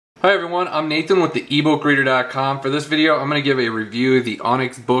Hi everyone, I'm Nathan with the ebookreader.com. For this video, I'm going to give a review of the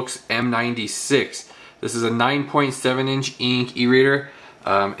Onyx Boox M96. This is a 9.7 inch e-ink e-reader.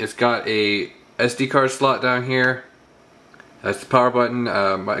 It's got a SD card slot down here. That's the power button,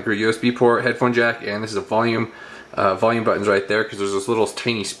 micro USB port, headphone jack, and this is a volume buttons right there because there's this little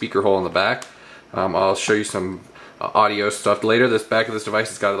tiny speaker hole in the back. I'll show you some audio stuff later. This back of this device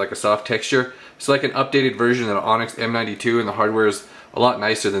has got like a soft texture. It's like an updated version of the Onyx M92, and the hardware is a lot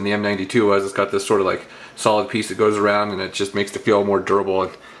nicer than the M92 was. It's got this sort of like solid piece that goes around, and it just makes it feel more durable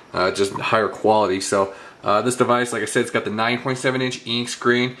and just higher quality. So this device, like I said, it's got the 9.7 inch e-ink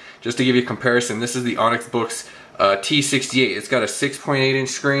screen. Just to give you a comparison, this is the Onyx Boox T68. It's got a 6.8 inch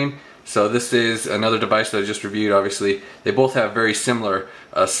screen. So this is another device that I just reviewed. Obviously, they both have very similar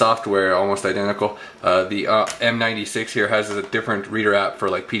software, almost identical. The M96 here has a different reader app for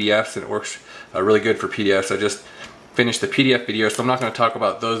like PDFs, and it works really good for PDFs. I just finished the PDF video, so I'm not going to talk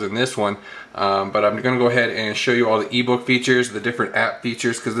about those in this one, but I'm going to go ahead and show you all the ebook features, the different app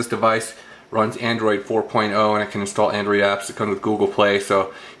features, because this device runs Android 4.0 and it can install Android apps. It comes with Google Play, so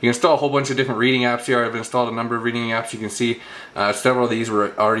you can install a whole bunch of different reading apps here. I've installed a number of reading apps. You can see several of these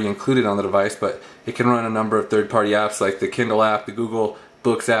were already included on the device, but it can run a number of third-party apps like the Kindle app, the Google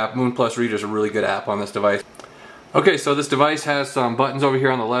Books app. Moon Plus Reader is a really good app on this device. Okay, so this device has some buttons over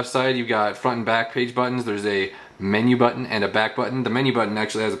here on the left side. You've got front and back page buttons. There's a menu button and a back button. The menu button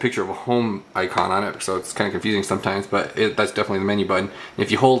actually has a picture of a home icon on it, so it's kind of confusing sometimes, but that's definitely the menu button. And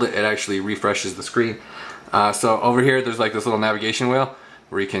if you hold it, it actually refreshes the screen. So over here, there's like this little navigation wheel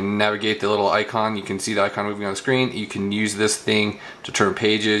where you can navigate the little icon. You can see the icon moving on the screen. You can use this thing to turn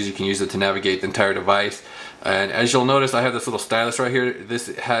pages. You can use it to navigate the entire device. And as you'll notice, I have this little stylus right here. This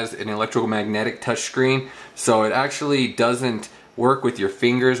has an electromagnetic touch screen, so it actually doesn't work with your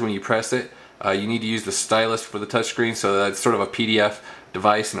fingers when you press it. You need to use the stylus for the touchscreen, so that's sort of a PDF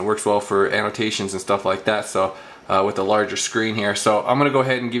device, and it works well for annotations and stuff like that. So with a larger screen here. So I'm going to go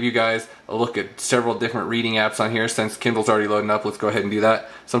ahead and give you guys a look at several different reading apps on here. Since Kindle's already loading up, let's go ahead and do that.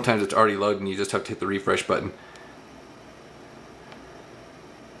 Sometimes it's already loaded and you just have to hit the refresh button.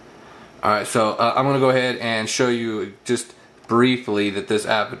 Alright, so I'm going to go ahead and show you just briefly that this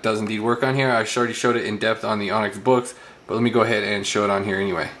app does indeed work on here. I already showed it in depth on the Onyx Boox, but let me go ahead and show it on here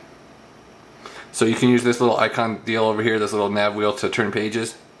anyway. So you can use this little icon deal over here, this little nav wheel, to turn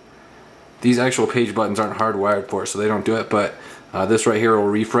pages. These actual page buttons aren't hardwired for it, so they don't do it, but this right here will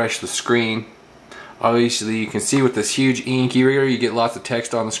refresh the screen. Obviously, you can see with this huge e-ink e-reader, you get lots of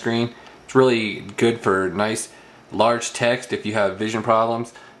text on the screen. It's really good for nice large text if you have vision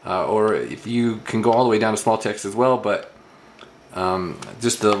problems, or if you can go all the way down to small text as well, but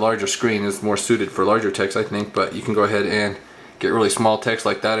just the larger screen is more suited for larger text, I think. But you can go ahead and get really small text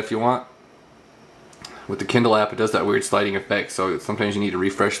like that if you want. With the Kindle app, it does that weird sliding effect, so sometimes you need to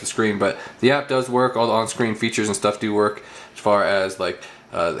refresh the screen, but the app does work. All the on-screen features and stuff do work, as far as like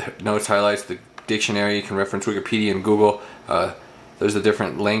notes, highlights, the dictionary. You can reference Wikipedia and Google. There's the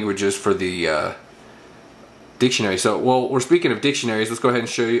different languages for the dictionary. So, well, we're speaking of dictionaries. Let's go ahead and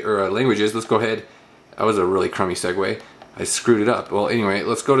show you, or languages. Let's go ahead. That was a really crummy segue. I screwed it up. Well, anyway,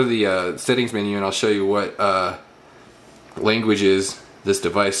 let's go to the settings menu, and I'll show you what languages this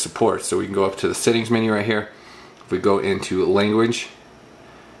device supports. So we can go up to the settings menu right here. If we go into language,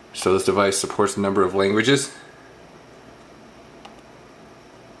 so this device supports a number of languages.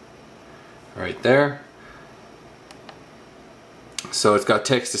 Right there. So it's got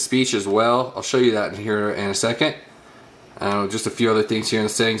text to speech as well. I'll show you that here in a second. Just a few other things here in the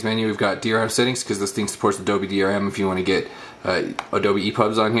settings menu. We've got DRM settings, because this thing supports Adobe DRM if you want to get Adobe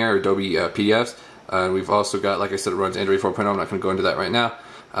EPUBs on here, or Adobe PDFs. We've also got, like I said, it runs Android 4.0. I'm not going to go into that right now.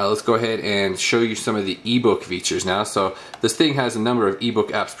 Let's go ahead and show you some of the ebook features now. So this thing has a number of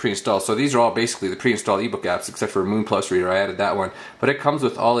ebook apps pre-installed. So these are all basically the pre-installed ebook apps, except for Moon Plus Reader. I added that one. But it comes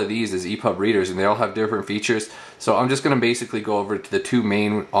with all of these as EPUB readers, and they all have different features. So I'm just going to basically go over to the two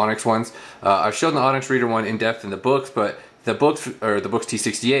main Onyx ones. I've shown the Onyx Reader one in depth in the books, but the Boox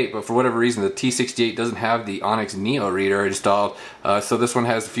T68, but for whatever reason the T68 doesn't have the Onyx Neo reader installed. So this one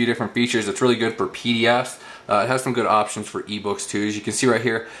has a few different features. It's really good for PDFs. It has some good options for ebooks too. As you can see right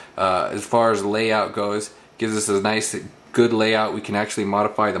here, as far as layout goes, gives us a nice good layout. We can actually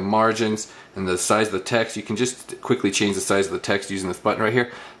modify the margins and the size of the text. You can just quickly change the size of the text using this button right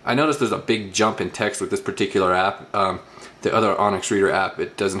here. I noticed there's a big jump in text with this particular app. The other Onyx Reader app,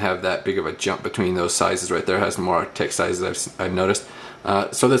 it doesn't have that big of a jump between those sizes right there. It has more text sizes I've noticed.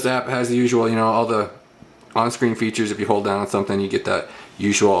 So this app has the usual, you know, all the on-screen features. If you hold down on something, you get that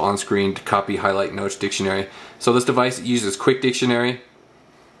usual on-screen copy, highlight, notes, dictionary. So this device uses Quick Dictionary.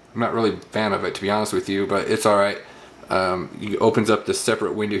 I'm not really a fan of it, to be honest with you, but it's alright. it opens up this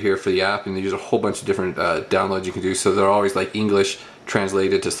separate window here for the app, and there's a whole bunch of different downloads you can do. So they're always like English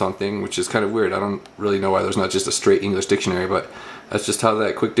translated to something, which is kind of weird. I don't really know why there's not just a straight English dictionary, but that's just how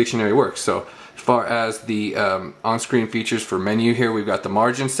that quick dictionary works. So as far as the on-screen features for menu here, we've got the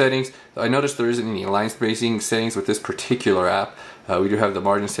margin settings. I noticed there isn't any line spacing settings with this particular app. We do have the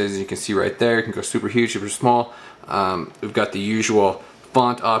margin settings, you can see right there. You can go super huge, super small. We've got the usual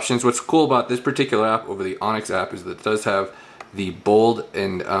font options. What's cool about this particular app over the Onyx app is that it does have the bold,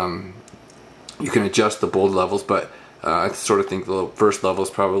 and you can adjust the bold levels, but I sort of think the first level is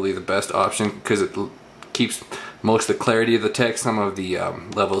probably the best option because it keeps most of the clarity of the text. Some of the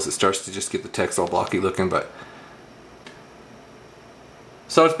levels it starts to just get the text all blocky looking. But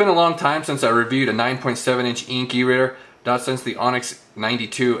so it's been a long time since I reviewed a 9.7-inch ink e-reader, not since the Onyx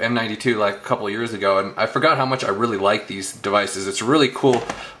M92 like a couple of years ago, and I forgot how much I really like these devices. It's a really cool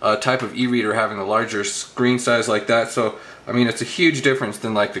type of e-reader having a larger screen size like that. So I mean, it's a huge difference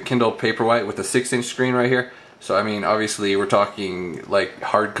than like the Kindle Paperwhite with a 6-inch screen right here. So I mean, obviously we're talking like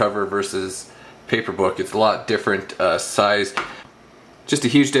hardcover versus paper book. It's a lot different size. Just a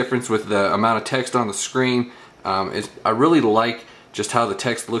huge difference with the amount of text on the screen. I really like just how the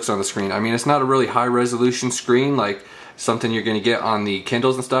text looks on the screen. I mean, it's not a really high resolution screen like something you're going to get on the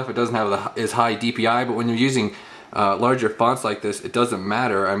Kindles and stuff. It doesn't have as high DPI, but when you're using larger fonts like this, it doesn't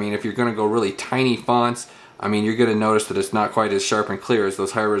matter. I mean, if you're going to go really tiny fonts, I mean, you're going to notice that it's not quite as sharp and clear as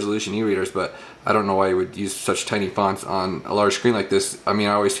those higher resolution e-readers, but I don't know why you would use such tiny fonts on a large screen like this. I mean,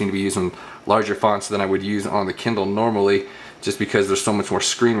 I always seem to be using larger fonts than I would use on the Kindle normally, just because there's so much more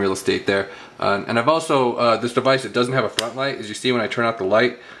screen real estate there. And I've also, this device, it doesn't have a front light, as you see when I turn out the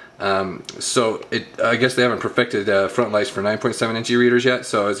light. So I guess they haven't perfected front lights for 9.7-inch e-readers yet,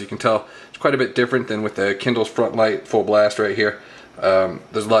 so as you can tell, it's quite a bit different than with the Kindle's front light full blast right here.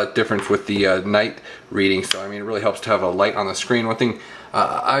 There's a lot of difference with the night reading, so I mean, it really helps to have a light on the screen. One thing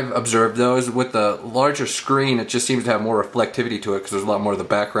I've observed though is with the larger screen, it just seems to have more reflectivity to it because there's a lot more of the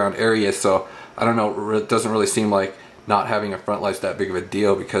background area. So I don't know, it doesn't really seem like not having a front light's that big of a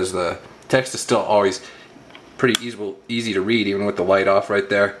deal, because the text is still always pretty easy to read even with the light off right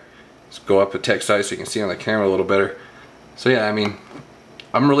there. Let's go up the text size so you can see on the camera a little better. So yeah, I mean,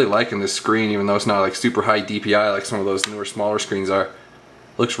 I'm really liking this screen, even though it's not like super high DPI like some of those newer smaller screens are.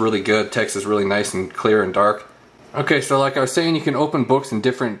 Looks really good. Text is really nice and clear and dark. Okay, so like I was saying, you can open books in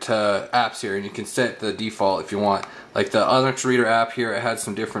different apps here, and you can set the default if you want. Like the Onyx Reader app here, it has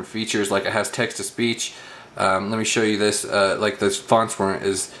some different features, like it has text to speech. Let me show you this. Like the fonts weren't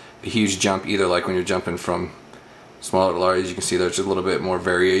as a huge jump either, like when you're jumping from smaller to large. You can see there's a little bit more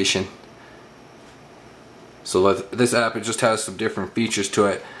variation. So this app, it just has some different features to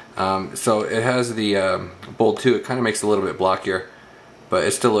it. So it has the bold too. It kind of makes it a little bit blockier, but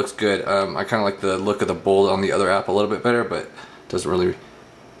it still looks good. I kind of like the look of the bold on the other app a little bit better, but it doesn't really,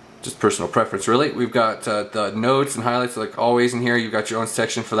 just personal preference really. We've got the notes and highlights like always in here. You've got your own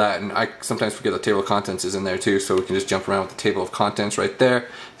section for that, and I sometimes forget the table of contents is in there too, so we can just jump around with the table of contents right there.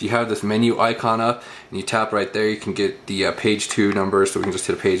 If you have this menu icon up and you tap right there, you can get the page 2 number, so we can just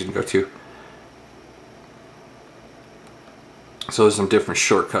hit a page and go to. So there's some different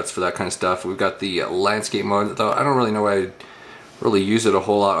shortcuts for that kind of stuff. We've got the landscape mode, though I don't really know why I'd really use it a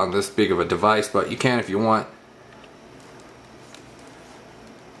whole lot on this big of a device, but you can if you want.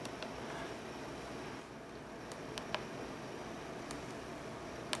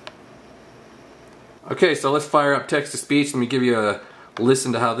 Okay, so let's fire up text to speech. Let me give you a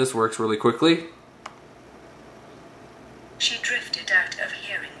listen to how this works really quickly. She drifted out of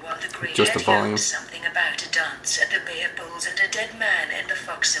hearing while the grey Just the volume. Something about a dance at the Bay of Bulls and a dead man in the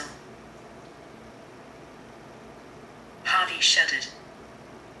forecastle. Harvey shuddered.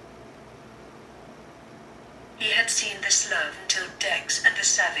 He had seen this love until Dex and the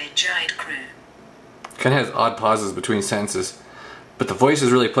savage giant crew. Kind of has odd pauses between sentences, but the voice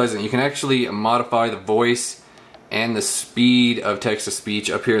is really pleasant. You can actually modify the voice and the speed of text to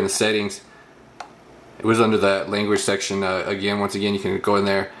speech up here in the settings. It was under that language section. Once again, you can go in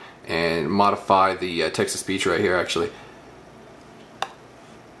there and modify the text to speech right here actually.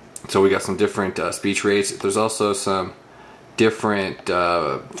 So we got some different speech rates. There's also some different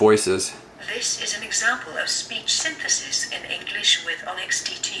voices. This is an example of speech synthesis in English with Onyx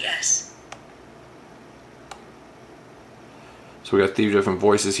TTS. So we got 3 different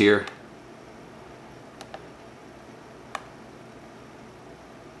voices here.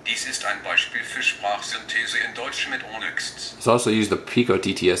 Dies ist ein Beispiel für Sprachsynthese in Deutsch mit Onyx. Let's also use the Pico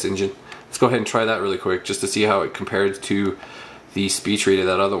TTS engine. Let's go ahead and try that really quick just to see how it compares to the speech rate of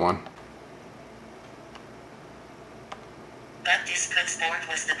that other one. That is Sport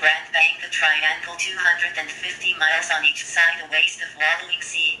was the brand paying the triangle 250 miles on each side, a waste of wallowing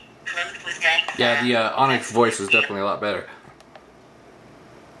sea, clothed with dank. Yeah, the Onyx voice was definitely a lot better.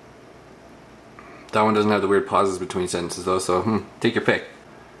 That one doesn't have the weird pauses between sentences though, so take your pick.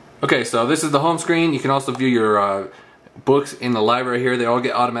 Okay, so this is the home screen. You can also view your books in the library here. They all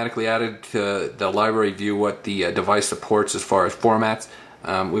get automatically added to the library view what the device supports as far as formats.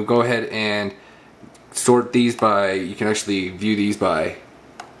 We'll go ahead and sort these by, you can actually view these by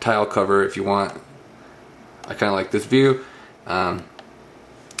tile cover if you want. I kind of like this view.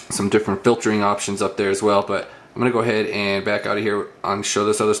 Some different filtering options up there as well, but I'm going to go ahead and back out of here and show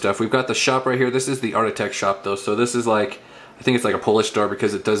this other stuff. We've got the shop right here. This is the Architect shop though, so this is like, I think it's like a Polish store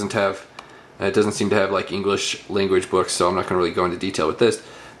because it doesn't seem to have like English language books, so I'm not going to really go into detail with this.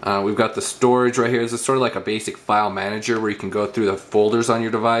 We've got the storage right here. This is sort of like a basic file manager where you can go through the folders on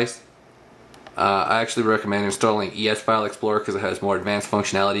your device. I actually recommend installing ES File Explorer because it has more advanced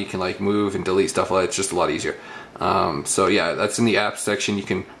functionality. You can like move and delete stuff like that. It's just a lot easier. So yeah, that's in the apps section. You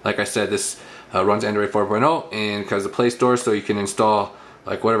can, like I said, this runs Android 4.0 and because of the Play Store, so you can install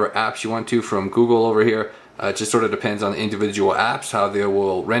like whatever apps you want to from Google over here. It just sort of depends on the individual apps how they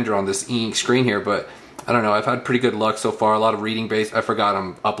will render on this e-ink screen here, but I don't know, I've had pretty good luck so far. A lot of reading based. I forgot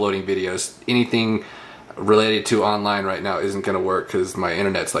I'm uploading videos. Anything related to online right now isn't going to work because my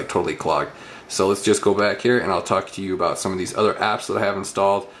internet's like totally clogged. So let's just go back here and I'll talk to you about some of these other apps that I have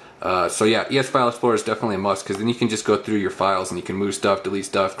installed. So yeah, ES File Explorer is definitely a must because then you can just go through your files and you can move stuff, delete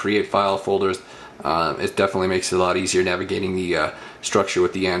stuff, create file folders. It definitely makes it a lot easier navigating the structure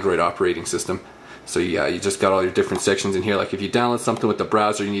with the Android operating system. So yeah, you just got all your different sections in here. Like if you download something with the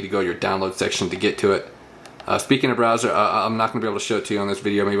browser, you need to go to your download section to get to it. Speaking of browser, I'm not going to be able to show it to you on this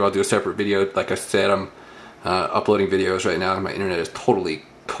video. Maybe I'll do a separate video. Like I said, I'm uploading videos right now and my internet is totally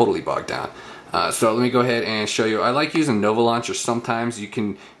bogged down. So let me go ahead and show you. I like using Nova Launcher sometimes. You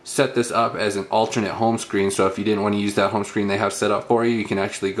can set this up as an alternate home screen, so if you didn't want to use that home screen they have set up for you, you can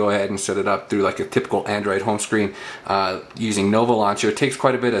actually go ahead and set it up through like a typical Android home screen using Nova Launcher. It takes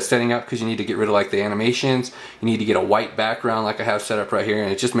quite a bit of setting up because you need to get rid of like the animations. You need to get a white background like I have set up right here, and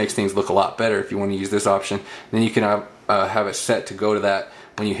it just makes things look a lot better if you want to use this option. Then you can have it set to go to that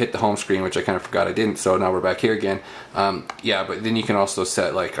when you hit the home screen, which I kind of forgot I didn't, so now we're back here again. Yeah, but then you can also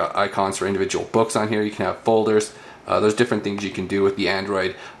set like icons for individual books on here. You can have folders. There's different things you can do with the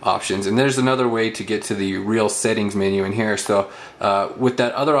Android options, and there's another way to get to the real settings menu in here. So with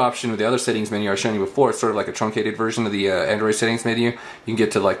that other option, with the other settings menu I was showing you before, it's sort of like a truncated version of the Android settings menu. You can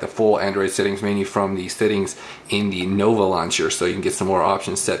get to like the full Android settings menu from the settings in the Nova Launcher, so you can get some more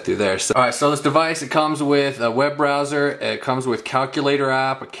options set through there. So, alright, so this device, it comes with a web browser, it comes with calculator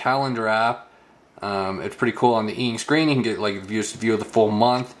app, a calendar app. It's pretty cool on the e-ink screen. You can get like a view of the full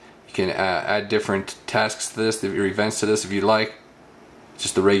month. You can add different tasks to this, your events to this if you'd like.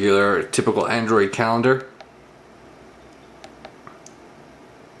 Just the regular, typical Android calendar.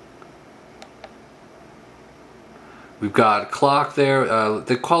 We've got a clock there.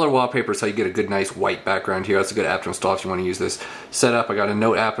 The color wallpaper is how you get a good, nice white background here. That's a good app to install if you want to use this setup. I got a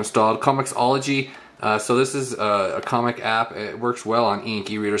note app installed. Comixology. So this is a comic app. It works well on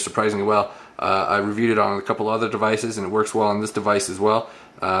e-ink e-reader, surprisingly well. I reviewed it on a couple other devices and it works well on this device as well.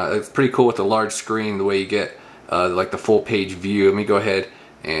 It's pretty cool with the large screen, the way you get like the full page view. Let me go ahead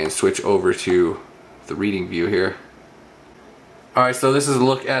and switch over to the reading view here. Alright, so this is a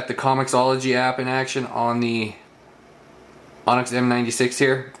look at the Comixology app in action on the Onyx M96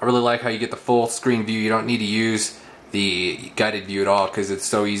 here. I really like how you get the full screen view. You don't need to use the guided view at all because it's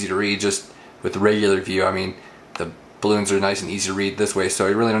so easy to read just with the regular view. I mean, the balloons are nice and easy to read this way, so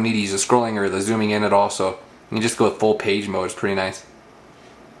you really don't need to use the scrolling or the zooming in at all, so you can just go with full page mode. It's pretty nice.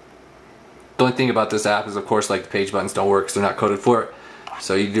 The only thing about this app is, of course, like the page buttons don't work because they're not coded for it,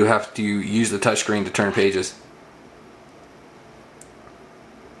 so you do have to use the touchscreen to turn pages.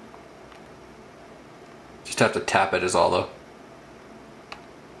 Just have to tap it is all though.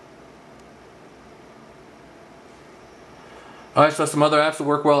 Alright, so some other apps that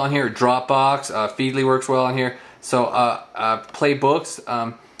work well on here. Dropbox, Feedly works well on here. So Play Books.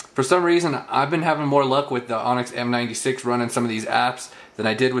 For some reason, I've been having more luck with the Onyx M96 running some of these apps than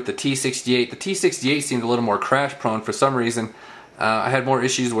I did with the T68. The T68 seemed a little more crash prone for some reason. I had more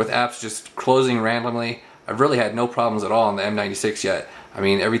issues with apps just closing randomly. I've really had no problems at all on the M96 yet. I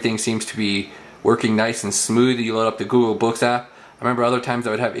mean, everything seems to be working nice and smooth. You load up the Google Books app. I remember other times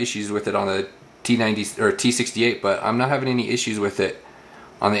I would have issues with it on the T90 or T68, but I'm not having any issues with it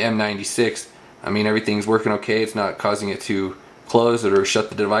on the M96. I mean, everything's working okay. It's not causing it to close it or shut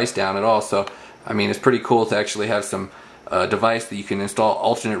the device down at all. So, I mean, it's pretty cool to actually have some device that you can install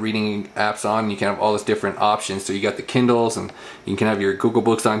alternate reading apps on. You can have all these different options. So you got the Kindles, and you can have your Google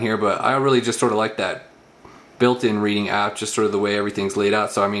Books on here, but I really just sort of like that built-in reading app, just sort of the way everything's laid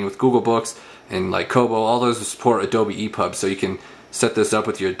out. So I mean, with Google Books and like Kobo, all those support Adobe EPUB, so you can set this up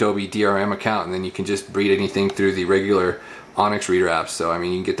with your Adobe DRM account, and then you can just read anything through the regular Onyx Reader apps. So I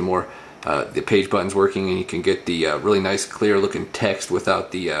mean, you can get the page buttons working, and you can get the really nice clear looking text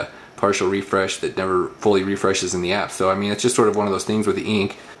without the partial refresh that never fully refreshes in the app. So I mean, it's just sort of one of those things with the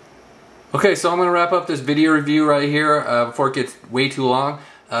ink. Okay, so I'm going to wrap up this video review right here before it gets way too long.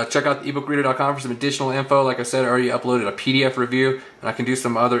 Check out ebookreader.com for some additional info. Like I said, I already uploaded a PDF review, and I can do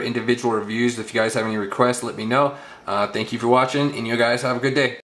some other individual reviews. If you guys have any requests, let me know. Thank you for watching, and you guys have a good day.